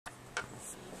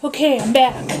Okay, I'm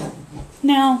back.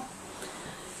 Now,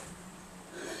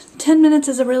 10 minutes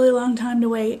is a really long time to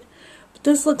wait, but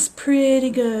this looks pretty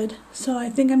good, so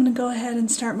I think I'm going to go ahead and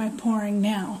start my pouring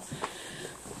now.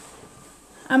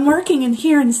 I'm working in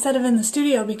here instead of in the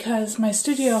studio because my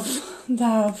studio,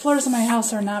 the floors of my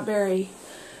house are not very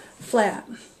flat.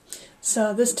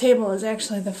 So this table is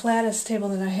actually the flattest table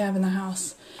that I have in the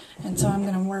house, and so I'm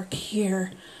going to work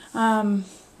here.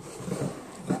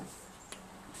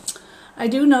 I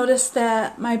do notice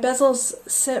that my bezels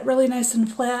sit really nice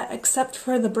and flat except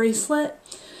for the bracelet.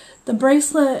 The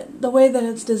bracelet, the way that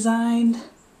it's designed,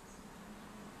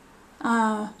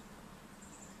 the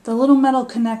little metal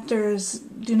connectors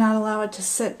do not allow it to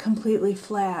sit completely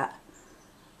flat.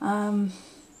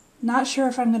 Not sure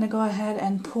if I'm going to go ahead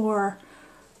and pour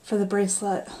for the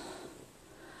bracelet.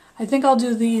 I think I'll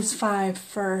do these 5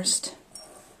 first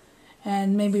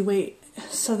and maybe wait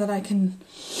so that I can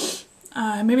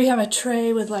maybe have a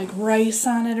tray with like rice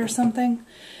on it or something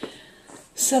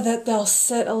so that they'll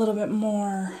sit a little bit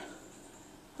more.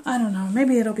 I don't know,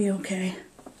 maybe it'll be okay.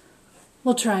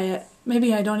 We'll try it.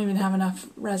 Maybe I don't even have enough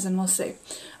resin, we'll see.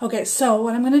 Okay, so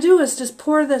what I'm going to do is just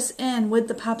pour this in with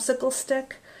the popsicle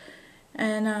stick,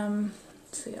 and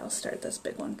let's see, I'll start this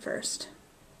big one first.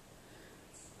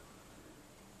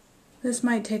 This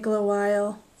might take a little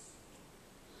while.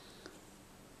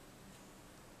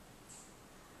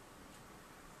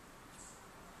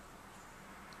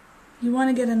 You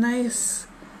want to get a nice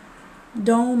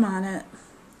dome on it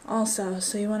also,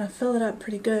 so you want to fill it up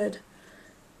pretty good.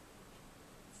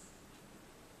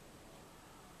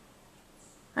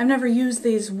 I've never used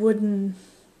these wooden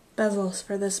bezels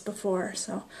for this before,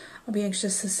 so I'll be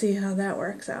anxious to see how that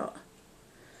works out.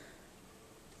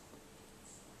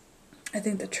 I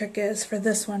think the trick is for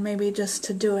this one maybe just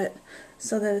to do it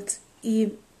so that it's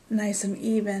nice and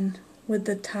even with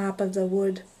the top of the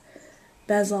wood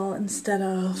bezel instead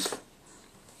of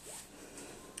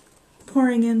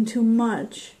pouring in too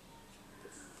much.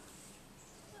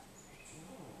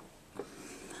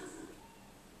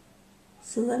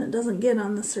 So that it doesn't get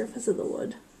on the surface of the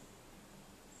wood.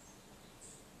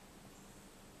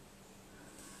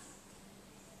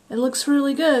 It looks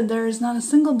really good. There is not a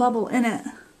single bubble in it,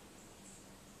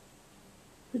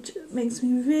 which makes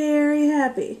me very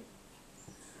happy.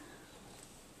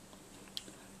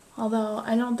 Although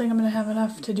I don't think I'm going to have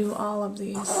enough to do all of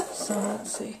these, so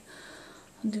let's see.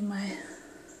 I'll do my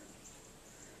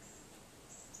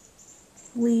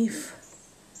leaf.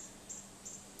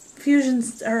 Fusion.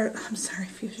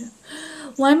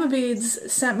 Lima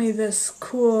Beads sent me this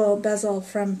cool bezel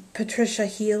from Patricia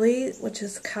Healy, which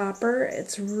is copper.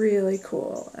 It's really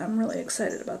cool. I'm really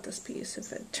excited about this piece.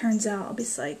 If it turns out, I'll be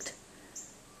psyched.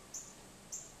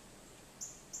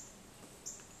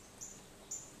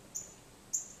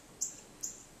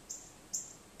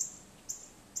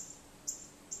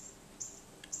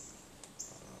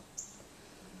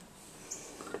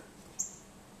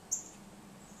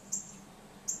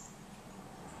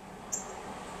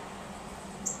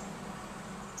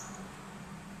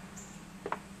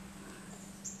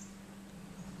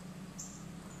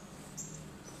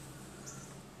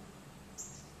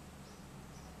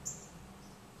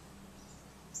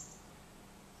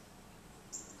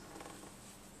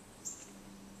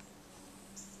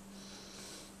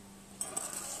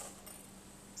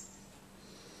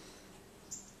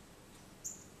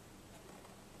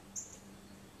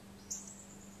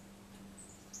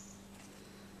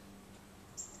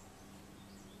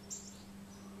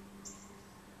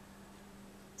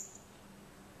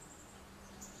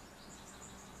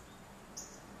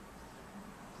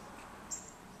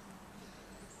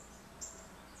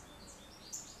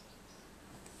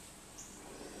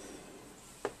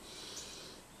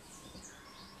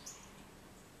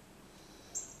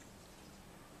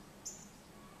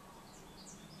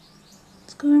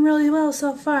 Going really well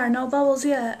so far, no bubbles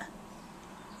yet.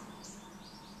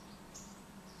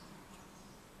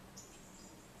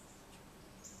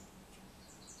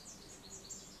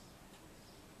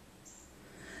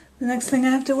 The next thing I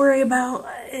have to worry about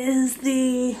is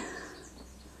the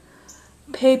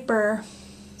paper.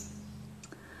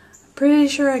 I'm pretty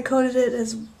sure I coated it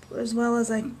as well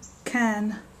as I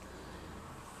can.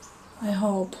 I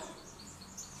hope.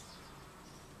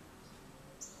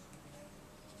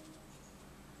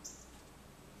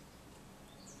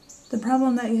 The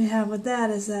problem that you have with that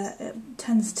is that it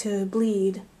tends to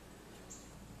bleed,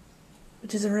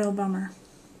 which is a real bummer.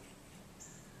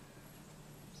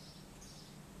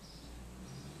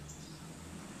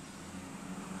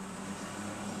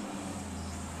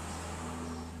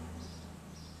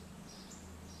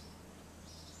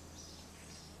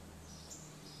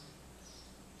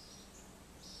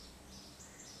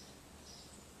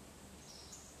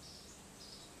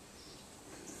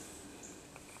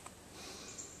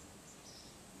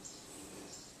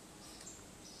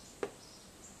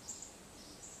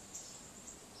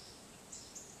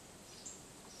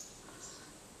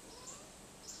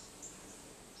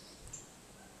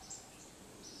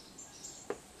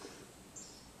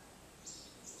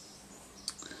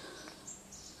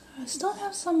 still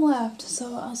have some left,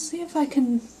 so I'll see if I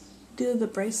can do the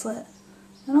bracelet.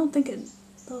 I don't think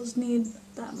those need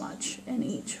that much in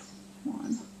each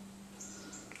one.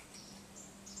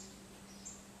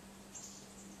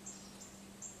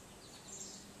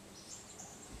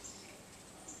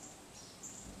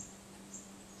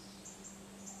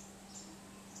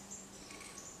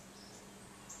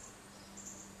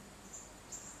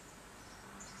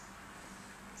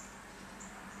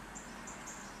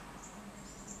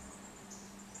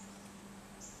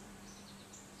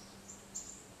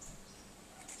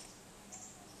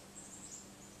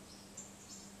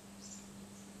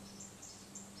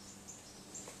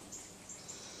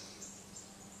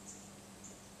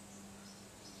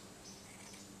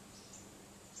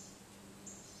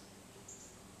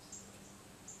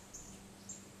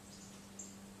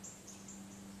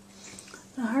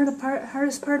 The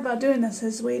hardest part about doing this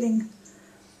is waiting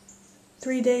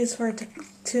 3 days for it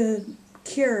to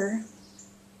cure,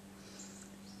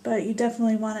 but you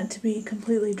definitely want it to be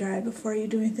completely dry before you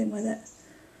do anything with it.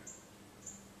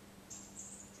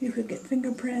 You could get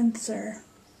fingerprints or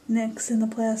nicks in the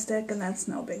plastic, and that's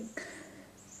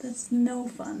no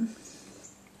fun.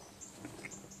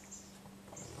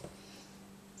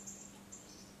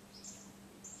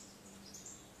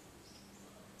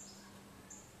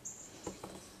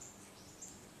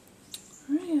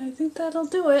 Alright, I think that'll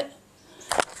do it.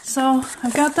 So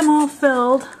I've got them all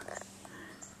filled.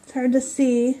 It's hard to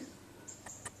see.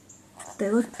 They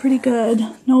look pretty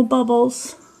good. No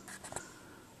bubbles.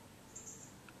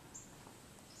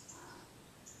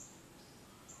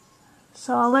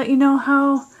 So I'll let you know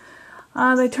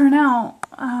how they turn out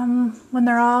when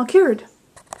they're all cured.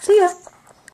 See ya!